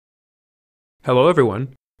Hello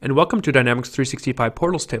everyone, and welcome to Dynamics 365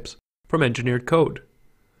 Portals tips from Engineered Code.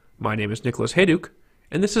 My name is Nicholas Hayduk,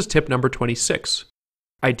 and this is tip number 26,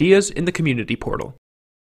 Ideas in the Community Portal.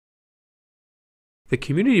 The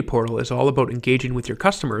Community Portal is all about engaging with your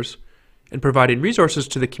customers and providing resources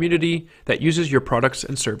to the community that uses your products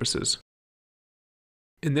and services.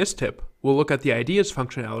 In this tip, we'll look at the Ideas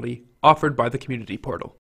functionality offered by the Community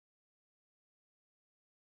Portal.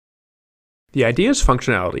 The Ideas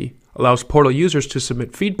functionality allows Portal users to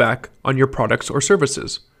submit feedback on your products or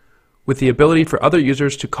services, with the ability for other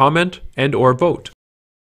users to comment and/or vote.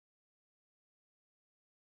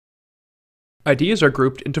 Ideas are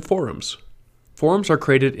grouped into forums. Forums are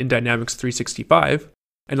created in Dynamics 365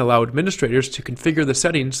 and allow administrators to configure the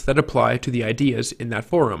settings that apply to the ideas in that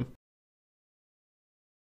forum.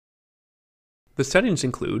 The settings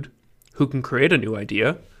include who can create a new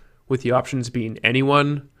idea, with the options being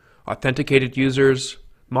anyone, authenticated users,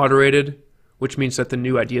 moderated, which means that the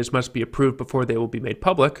new ideas must be approved before they will be made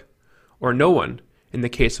public, or no one, in the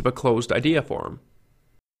case of a closed idea forum.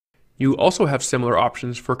 You also have similar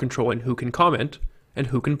options for controlling who can comment and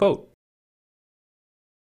who can vote.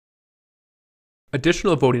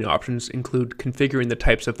 Additional voting options include configuring the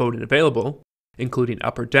types of voting available, including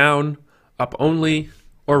up or down, up only,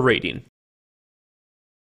 or rating.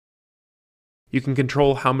 You can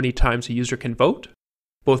control how many times a user can vote,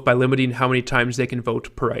 both by limiting how many times they can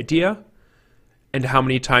vote per idea and how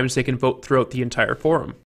many times they can vote throughout the entire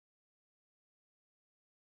forum.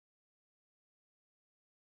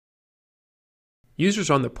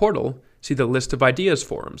 Users on the portal see the list of ideas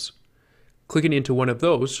forums. Clicking into one of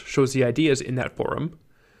those shows the ideas in that forum,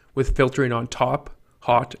 with filtering on top,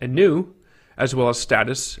 hot, and new, as well as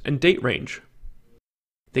status and date range.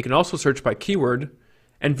 They can also search by keyword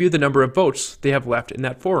and view the number of votes they have left in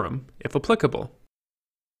that forum, if applicable.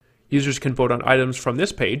 Users can vote on items from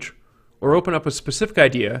this page, or open up a specific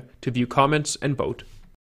idea to view comments and vote.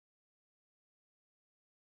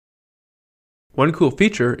 One cool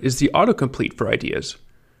feature is the autocomplete for ideas,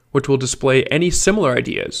 which will display any similar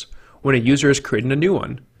ideas when a user is creating a new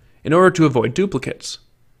one, in order to avoid duplicates.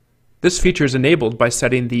 This feature is enabled by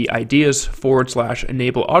setting the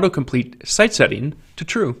ideas/enable autocomplete site setting to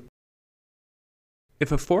true.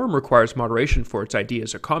 If a forum requires moderation for its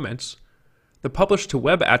ideas or comments, the Publish to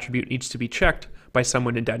Web attribute needs to be checked by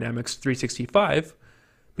someone in Dynamics 365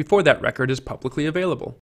 before that record is publicly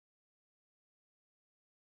available.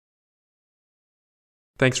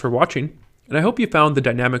 Thanks for watching, and I hope you found the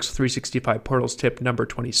Dynamics 365 Portals tip number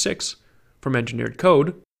 26 from Engineered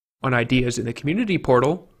Code on ideas in the Community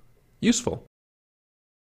Portal useful.